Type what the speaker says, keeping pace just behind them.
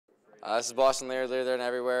This is Boston Leier, there and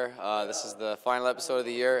everywhere. This is the final episode of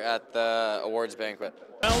the year at the awards banquet.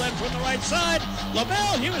 Bell in from the right side.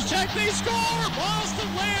 LaBelle, he was checked, they score! Boston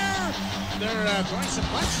Leier! They're throwing some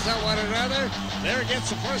punches at one another. Leier gets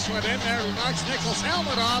the first one in there. He knocks Nichols'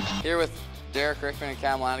 helmet off. Here with Derek Rickman and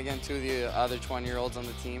Cam Lanigan, two of the other 20-year-olds on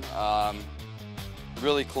the team.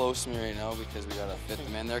 Really close to me right now because we gotta fit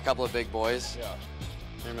them in. They're a couple of big boys. Yeah.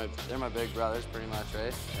 They're my big brothers, pretty much,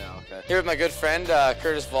 right? Yeah, okay. Here with my good friend,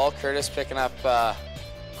 Curtis Volk. Curtis picking up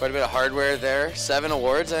quite a bit of hardware there. 7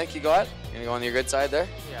 awards, I think you got. You gonna go on your good side there?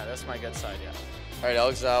 Yeah, that's my good side, yeah. All right,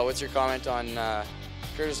 Alex, what's your comment on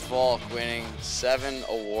Curtis Volk winning 7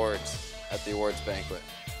 awards at the awards banquet?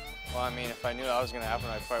 Well, I mean, if I knew that was gonna happen,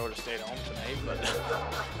 I probably would have stayed home tonight,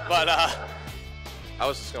 but I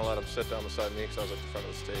was just gonna let him sit down beside me because I was at the front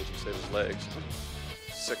of the stage and save his legs.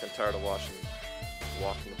 Sick and tired of watching him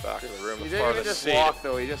walk in the back of the room. He didn't even just walk,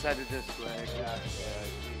 though. He just had to just like. Yeah.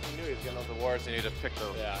 He knew he was getting those awards. He needed to pick the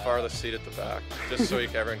farthest seat at the back, just so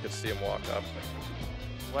everyone could see him walk up.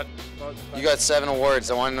 what You got 7 awards.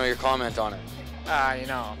 I want to know your comment on it. you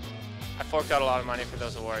know, I forked out a lot of money for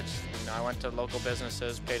those awards. You know, I went to local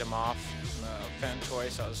businesses, paid them off. Fan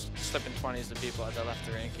choice. I was slipping 20s to people as I left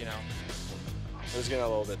the rink. You know. It was getting a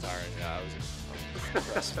little bit tiring. Yeah, I was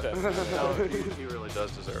impressed with it. No, he really does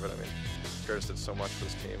deserve it. I mean, Curtis did so much for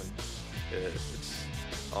this team, and it's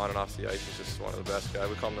on and off the ice. He's just one of the best guys.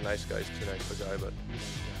 We call him the nice guy. He's too nice of a guy, but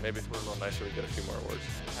maybe if we're a little nicer, we'd get a few more awards.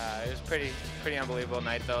 It was pretty unbelievable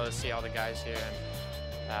night though to see all the guys here,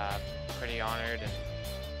 and pretty honored and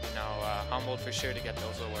humbled for sure to get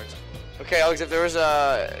those awards. Okay, Alex,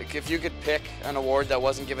 if you could pick an award that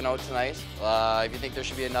wasn't given out tonight, if you think there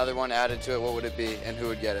should be another one added to it, what would it be, and who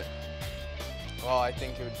would get it? Well, I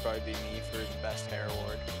think it would probably be me for the best hair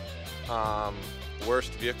award.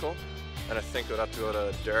 Worst vehicle, and I think it would have to go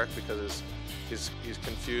to Derek because he's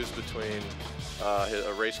confused between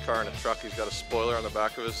a race car and a truck. He's got a spoiler on the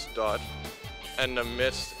back of his Dodge, and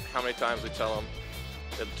amidst how many times we tell him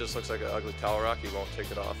it just looks like an ugly towel rack, he won't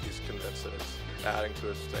take it off. He's convinced that it's adding to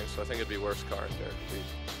his thing, so I think it'd be worst car and Derek would be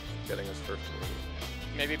getting his first award.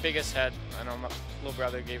 Maybe biggest head. I know my little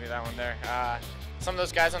brother gave me that one there. Some of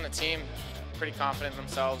those guys on the team, pretty confident in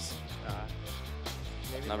themselves.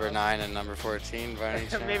 Maybe number 9 and number 14, Barney.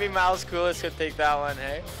 Maybe Miles Coolis could take that one,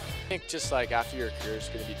 hey? I think just like after your career is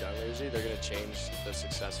going to be done, Leier, they're going to change the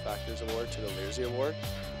Success Factors Award to the Leier Award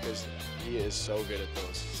because he is so good at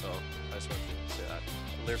those. So I just want to say that.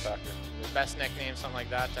 Leier Factor. Best nickname, something like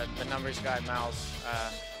that. The numbers guy, Miles.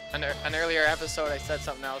 An earlier episode I said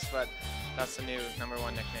something else, but that's the new #1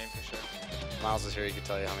 nickname for sure. Miles is here. He could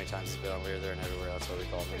tell you how many times he's been on Leier, there and everywhere. That's what we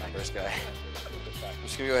call him, the numbers guy. I'm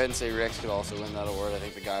just going to go ahead and say Ricks could also win that award. I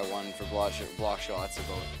think the guy won for block shots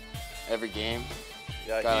about every game.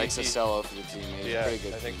 Yeah, guy likes to sell out for the team. He's yeah, pretty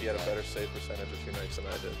good. I think he had a better save percentage a few nights than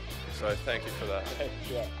I did. So I thank you for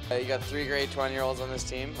that. You got 3 great 20-year-olds on this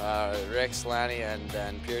team, Ricks, Lanny, and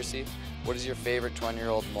then Piercy. What is your favorite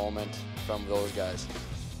 20-year-old moment from those guys?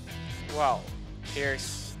 Well,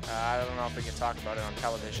 Pierce. I don't know if we can talk about it on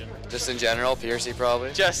television. Just in general, Piercy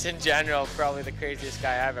probably? Just in general, probably the craziest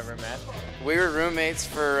guy I've ever met. We were roommates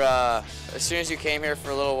for, as soon as you came here for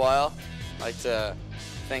a little while. I like to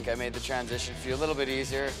think I made the transition for you a little bit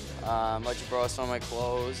easier. Let you borrow some of my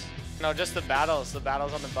clothes. No, just the battles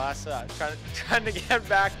on the bus, trying to get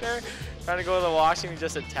back there, trying to go to the washroom,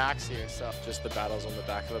 just attacks you, so. Just the battles on the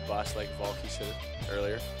back of the bus, like Volky said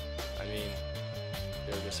earlier. I mean,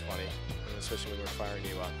 they were just funny. Especially when we're firing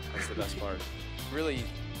you up. That's the best part. Really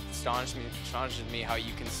astonishes me how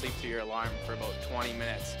you can sleep through your alarm for about 20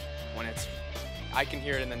 minutes when I can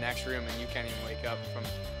hear it in the next room and you can't even wake up from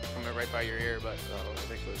it right by your ear. But I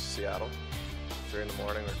think it was Seattle. 3 in the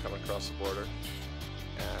morning, we were coming across the border,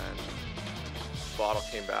 and the bottle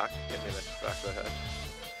came back, hit me in the back of the head.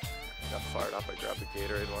 I got fired up. I grabbed the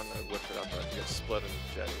Gatorade one, I whipped it up, and I think it split in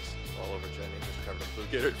Jenny's, all over Jenny, just covered in blue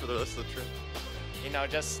Gatorade for the rest of the trip. You know,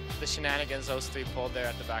 just the shenanigans those 3 pulled there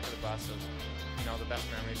at the back of the bus was, the best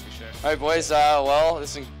memories for sure. All right, boys. Well,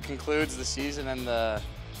 this concludes the season and I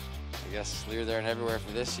guess Leier, there and everywhere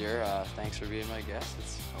for this year. Thanks for being my guest.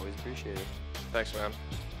 It's always appreciated. Thanks, man.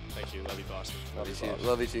 Thank you. Love you, Boston. Love you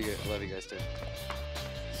too. Love you guys too.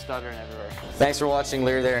 Stuttering everywhere. Thanks for watching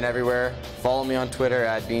Leier, there and everywhere. Follow me on Twitter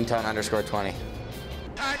at Beantown_20.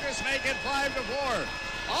 Tigers make it 5-4.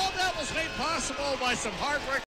 All that was made possible by some hard work.